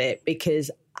success of it,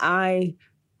 because I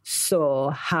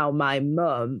saw how my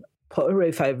mum put a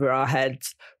roof over our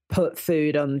heads, put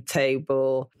food on the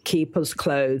table, keep us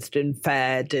clothed and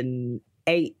fed, and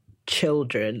 8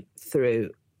 children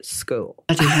through school.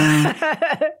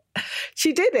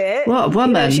 She did it. What a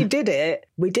woman. She did it.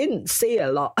 We didn't see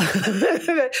a lot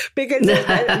because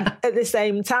at the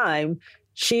same time,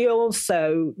 she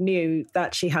also knew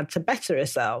that she had to better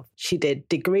herself. She did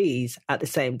degrees at the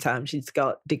same time. She's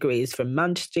got degrees from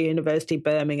Manchester University,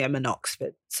 Birmingham and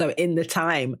Oxford. So in the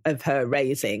time of her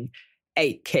raising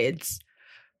 8 kids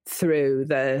through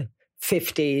the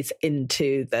 50s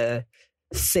into the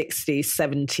 60s,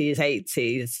 70s,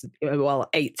 80s,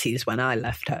 80s when I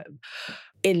left home.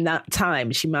 In that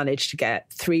time, she managed to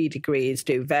get 3 degrees,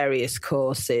 do various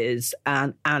courses,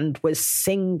 and was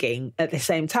singing at the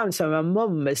same time. So my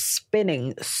mum was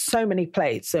spinning so many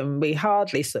plates, and we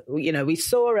hardly, we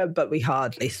saw her, but we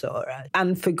hardly saw her,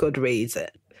 and for good reason.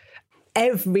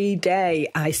 Every day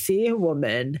I see a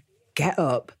woman get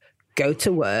up, go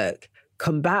to work,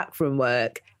 come back from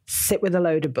work, sit with a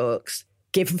load of books,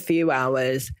 give a few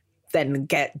hours, then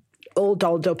get all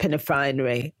dolled up in a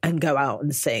finery and go out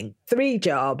and sing. 3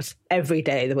 jobs every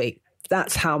day of the week.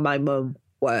 That's how my mum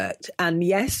worked. And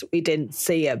yes, we didn't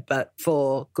see her, but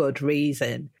for good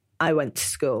reason. I went to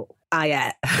school.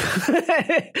 I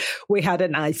ate. We had a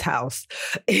nice house.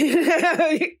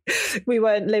 We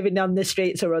weren't living on the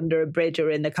streets or under a bridge or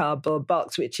in a cardboard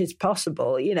box, which is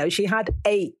possible. You know, she had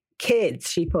 8 kids.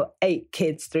 She put 8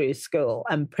 kids through school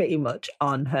and pretty much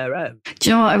on her own. Do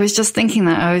you know what? I was just thinking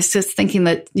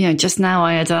that, you know, just now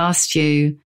I had asked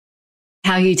you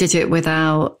how you did it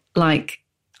without, like,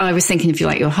 I was thinking of you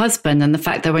like your husband and the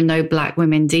fact there were no black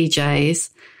women DJs,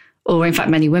 or in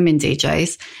fact many women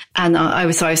DJs. And I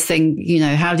was thinking, you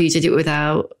know, how do you did it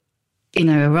without, you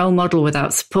know, a role model,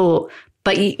 without support?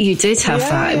 But you did have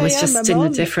that. It was just in a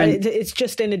different... It's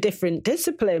just in a different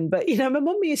discipline. But, you know, my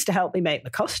mum used to help me make the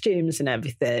costumes and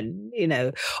everything, you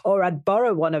know, or I'd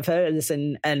borrow one of hers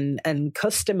and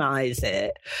customize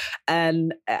it.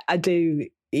 And I do...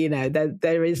 You know,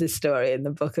 there is a story in the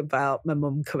book about my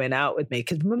mum coming out with me,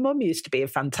 because my mum used to be a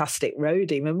fantastic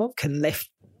roadie. My mum can lift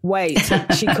weights.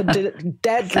 She could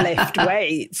deadlift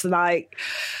weights, like,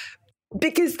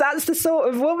 because that's the sort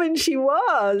of woman she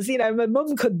was. You know, my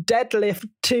mum could deadlift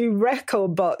 2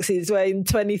 record boxes weighing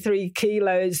 23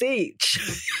 kilos each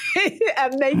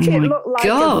and make it look like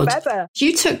a feather.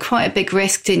 You took quite a big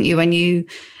risk, didn't you, when you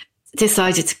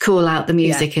decided to call out the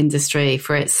music industry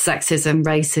for its sexism,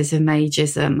 racism,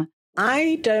 ageism?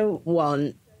 I don't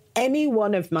want any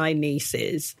one of my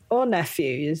nieces or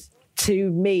nephews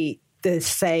to meet the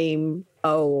same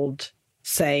old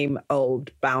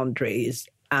boundaries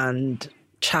and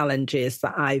challenges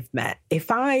that I've met.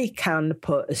 If I can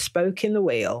put a spoke in the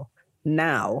wheel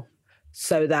now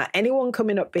so that anyone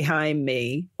coming up behind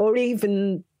me, or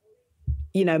even,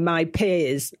 you know, my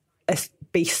peers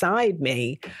beside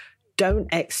me,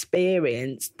 don't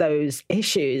experience those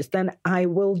issues, then I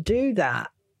will do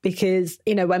that. Because,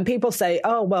 you know, when people say,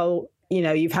 oh, well, you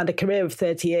know, you've had a career of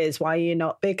 30 years, why are you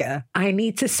not bigger? I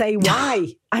need to say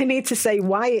why. I need to say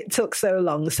why it took so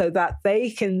long so that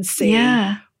they can see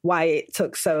why it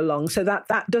took so long, so that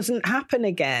that doesn't happen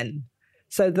again.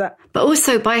 So that, but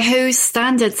also, by whose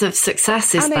standards of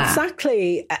success is that?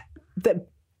 Exactly.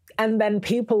 And then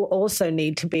people also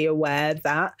need to be aware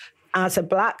that as a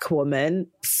black woman,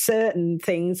 certain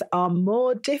things are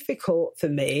more difficult for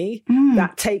me,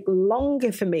 that take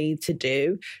longer for me to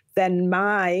do than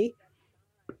my,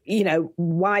 you know,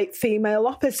 white female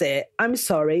opposite. I'm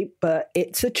sorry, but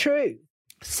it's a truth.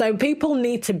 So people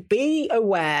need to be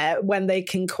aware when they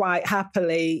can quite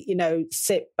happily, you know,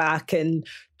 sit back and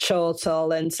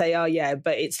chortle and say, oh, yeah,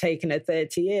 but it's taken her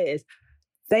 30 years.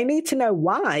 They need to know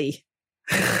why.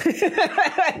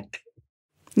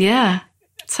 Yeah.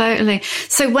 Totally.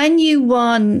 So when you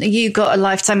won, you got a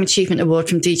Lifetime Achievement Award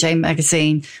from DJ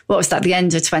Magazine. What was that, the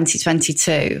end of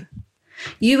 2022?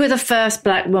 You were the first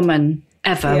black woman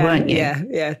ever, weren't you?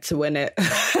 Yeah, to win it.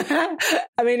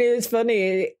 I mean, it was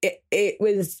funny. It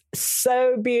was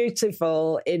so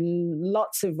beautiful in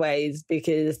lots of ways,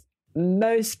 because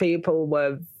most people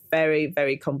were very,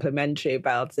 very complimentary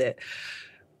about it.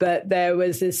 But there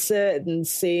was a certain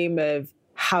seam of,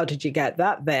 how did you get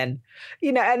that then?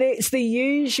 You know, and it's the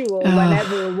usual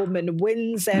whenever a woman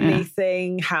wins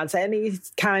anything, has any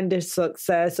kind of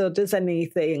success or does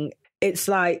anything, it's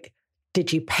like,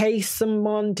 did you pay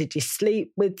someone? Did you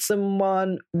sleep with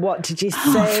someone? What did you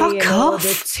say in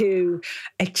order to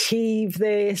achieve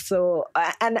this? Or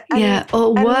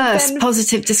worse,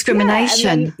 positive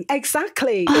discrimination.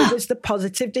 Exactly. It was the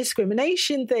positive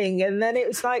discrimination thing. And then it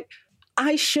was like,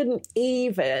 I shouldn't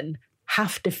even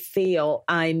have to feel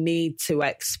I need to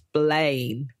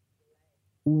explain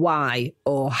why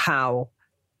or how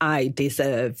I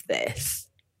deserve this.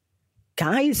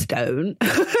 Guys don't.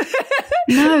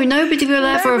 No, nobody will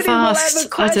ever have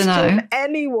asked. I don't know.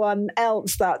 Anyone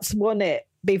else that's won it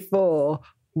before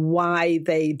why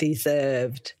they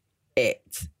deserved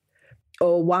it,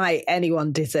 or why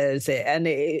anyone deserves it. And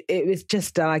it was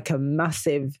just like a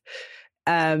massive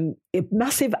eye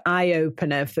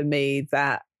opener for me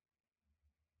that,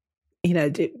 you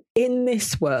know, in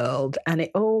this world, and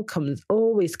it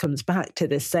always comes back to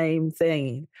the same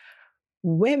thing.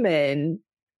 Women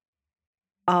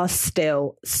are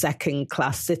still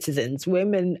second-class citizens.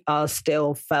 Women are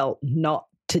still felt not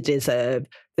to deserve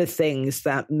the things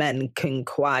that men can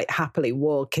quite happily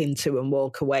walk into and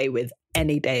walk away with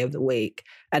any day of the week,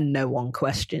 and no one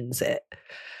questions it.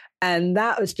 And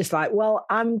that was just like, well,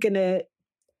 I'm going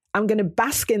to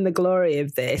bask in the glory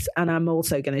of this, and I'm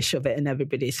also going to shove it in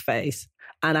everybody's face.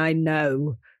 And I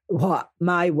know what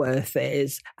my worth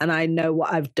is, and I know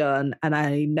what I've done, and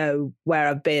I know where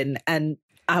I've been. And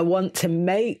I want to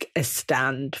make a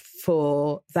stand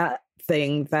for that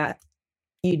thing, that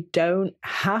you don't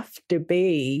have to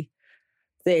be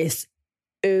this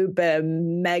uber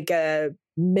mega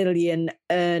million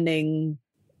earning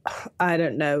I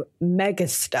don't know,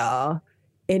 megastar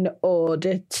in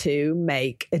order to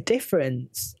make a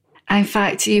difference. In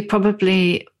fact, you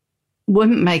probably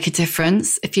wouldn't make a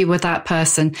difference if you were that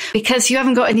person, because you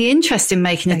haven't got any interest in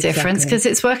making a difference, because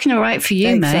it's working all right for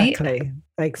you, mate.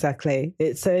 Exactly.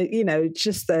 It's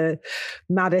just the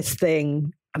maddest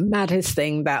thing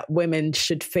that women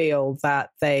should feel,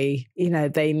 that they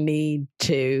need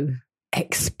to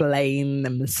explain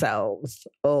themselves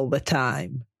all the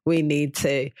time. We need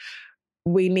to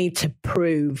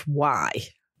prove why.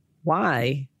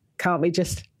 Why can't we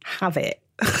just have it?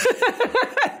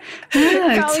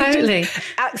 No, totally.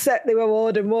 Accept the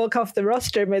award and walk off the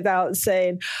rostrum without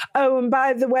saying, "Oh, and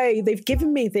by the way, they've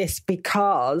given me this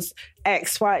because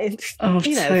X, Y."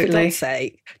 Totally. For God's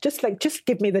sake, just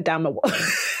give me the damn award.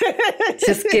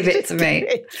 Just give it to me. Give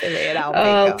it to me and I'll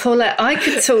pick up. Paulette, I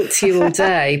could talk to you all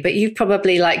day, but you've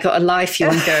probably got a life you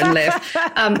want to go and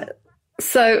live.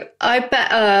 So I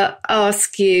better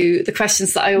ask you the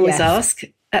questions that I always ask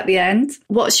at the end.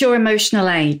 What's your emotional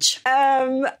age?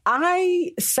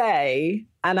 I say,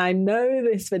 and I know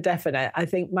this for definite, I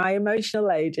think my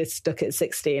emotional age is stuck at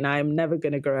 16. I am never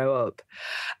going to grow up.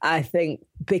 I think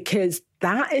because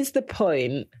that is the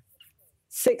point,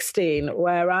 16,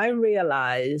 where I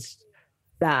realized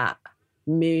that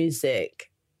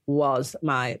music was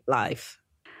my life.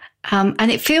 And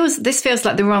this feels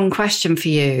like the wrong question for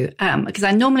you, because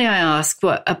I ask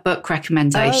what a book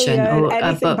recommendation or anything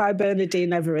a book by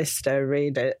Bernardine Evaristo.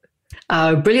 Read it.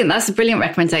 Oh, brilliant! That's a brilliant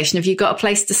recommendation. Have you got a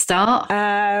place to start?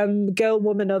 Girl,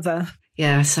 Woman, Other.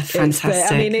 Yeah, it's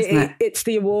fantastic. It's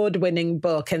the award-winning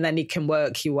book, and then you can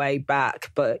work your way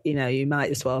back. But you might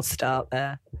as well start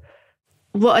there.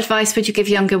 What advice would you give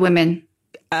younger women?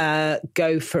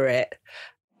 Go for it.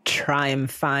 Try and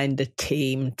find a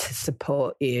team to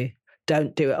support you.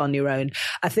 Don't do it on your own.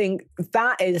 I think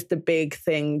that is the big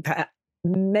thing that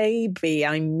maybe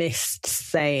I missed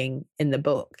saying in the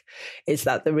book, is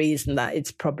that the reason that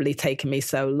it's probably taken me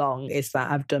so long is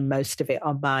that I've done most of it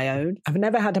on my own. I've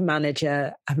never had a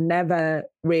manager. I've never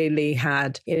really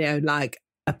had, like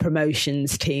a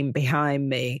promotions team behind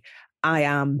me. I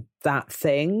am that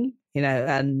thing,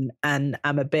 and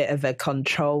I'm a bit of a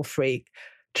control freak.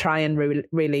 Try and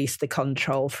release the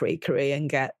control freakery and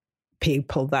get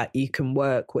people that you can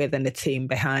work with and a team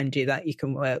behind you that you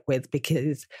can work with,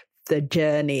 because the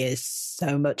journey is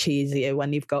so much easier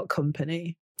when you've got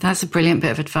company. That's a brilliant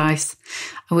bit of advice.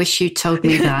 I wish you told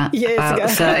me that about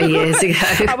 30 years ago.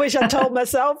 I wish I told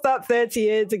myself that 30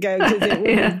 years ago, because it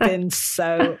would have been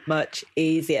so much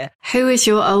easier. Who is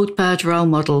your old bird role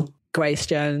model? Grace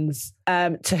Jones.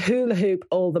 To hula hoop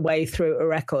all the way through a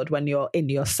record when you're in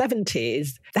your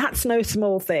 70s, that's no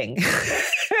small thing.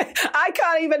 I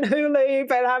can't even hula hoop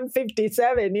and I'm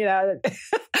 57,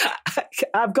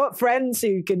 I've got friends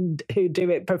who do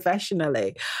it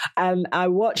professionally, and I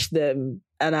watch them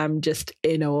and I'm just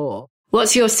in awe.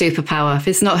 What's your superpower if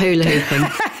it's not hula hooping?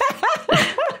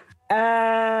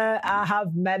 I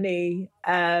have many,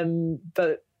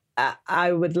 but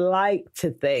I would like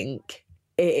to think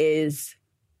it's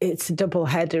a double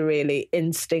header, really.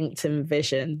 Instinct and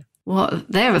vision. Well,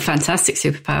 they're a fantastic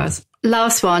superpowers.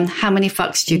 Last one, how many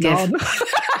fucks do you give?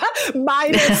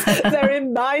 Minus. They're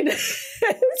in minus.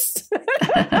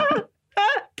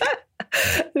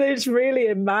 It's really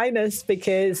a minus,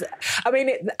 because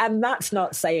and that's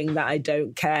not saying that I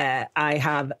don't care. I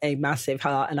have a massive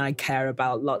heart and I care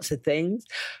about lots of things,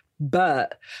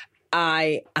 but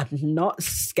I am not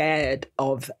scared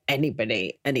of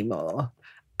anybody anymore.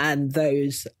 And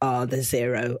those are the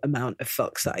zero amount of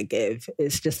fucks that I give.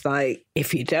 It's just like,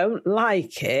 if you don't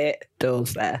like it,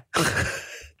 door's there.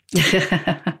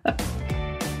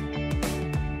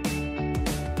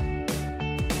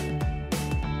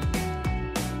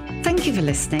 Thank you for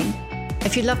listening.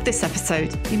 If you loved this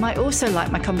episode, you might also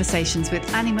like my conversations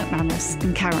with Annie McManus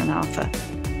and Karen Arthur.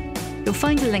 You'll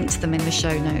find a link to them in the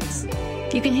show notes.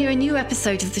 You can hear a new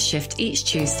episode of The Shift each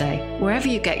Tuesday, wherever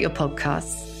you get your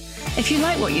podcasts. If you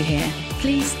like what you hear,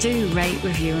 please do rate,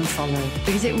 review and follow,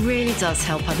 because it really does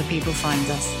help other people find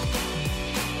us.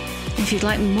 If you'd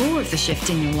like more of The Shift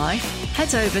in your life,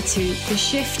 head over to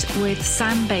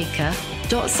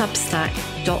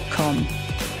theshiftwithsambaker.substack.com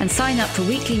and sign up for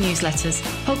weekly newsletters,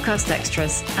 podcast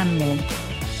extras and more.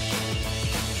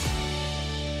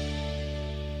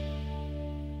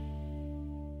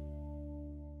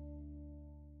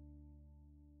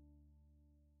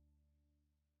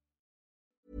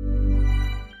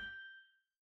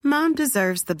 Mom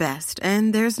deserves the best,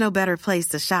 and there's no better place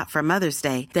to shop for Mother's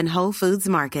Day than Whole Foods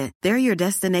Market. They're your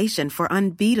destination for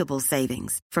unbeatable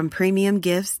savings, from premium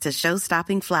gifts to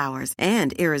show-stopping flowers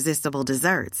and irresistible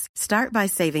desserts. Start by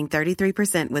saving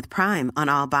 33% with Prime on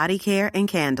all body care and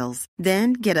candles.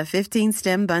 Then get a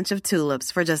 15-stem bunch of tulips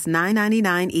for just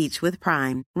 $9.99 each with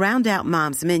Prime. Round out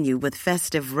Mom's menu with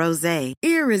festive rosé,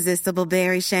 irresistible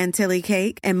berry chantilly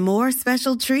cake, and more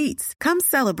special treats. Come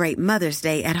celebrate Mother's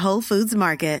Day at Whole Foods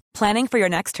Market. Planning for your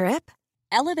next trip?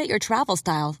 Elevate your travel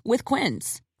style with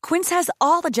Quince. Quince has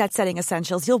all the jet-setting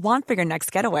essentials you'll want for your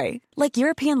next getaway, like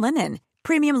European linen,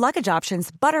 premium luggage options,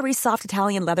 buttery soft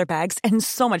Italian leather bags, and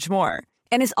so much more.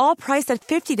 And is all priced at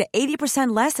 50 to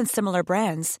 80% less than similar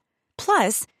brands.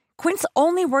 Plus, Quince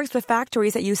only works with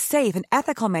factories that use safe and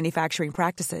ethical manufacturing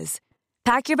practices.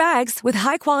 Pack your bags with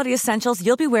high-quality essentials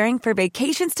you'll be wearing for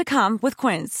vacations to come with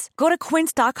Quince. Go to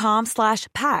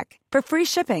quince.com/pack for free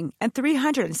shipping and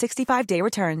 365-day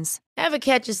returns. Ever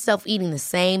catch yourself eating the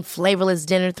same flavorless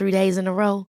dinner 3 days in a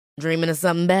row? Dreaming of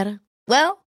something better?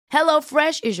 Well,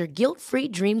 HelloFresh is your guilt-free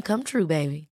dream come true,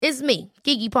 baby. It's me,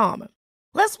 Keke Palmer.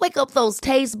 Let's wake up those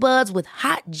taste buds with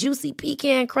hot, juicy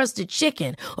pecan-crusted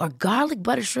chicken or garlic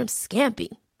butter shrimp scampi.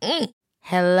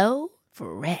 Hello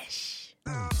Fresh.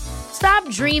 Stop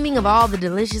dreaming of all the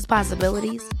delicious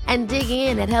possibilities and dig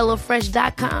in at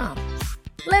HelloFresh.com.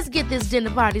 Let's get this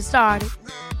dinner party started.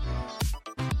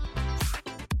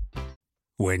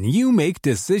 When you make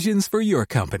decisions for your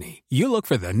company, you look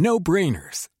for the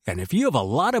no-brainers. And if you have a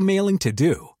lot of mailing to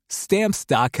do,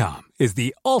 Stamps.com is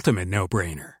the ultimate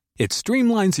no-brainer. It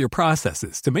streamlines your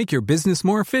processes to make your business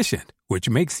more efficient, which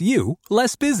makes you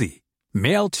less busy.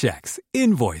 Mail checks,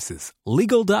 invoices,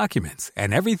 legal documents,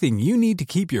 and everything you need to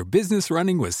keep your business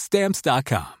running with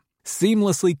Stamps.com.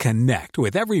 Seamlessly connect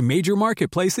with every major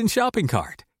marketplace and shopping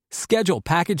cart. Schedule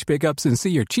package pickups and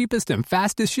see your cheapest and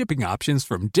fastest shipping options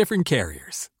from different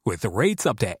carriers, with rates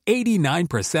up to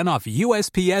 89% off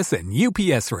USPS and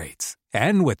UPS rates.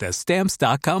 And with the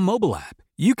Stamps.com mobile app,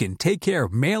 you can take care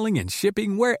of mailing and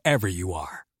shipping wherever you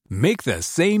are. Make the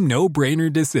same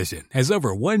no-brainer decision as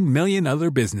over 1 million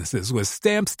other businesses with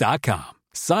Stamps.com.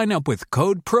 Sign up with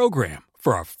code PROGRAM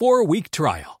for a 4-week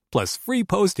trial, plus free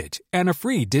postage and a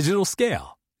free digital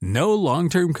scale. No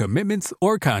long-term commitments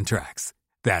or contracts.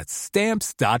 That's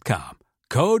Stamps.com.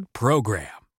 Code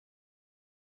PROGRAM.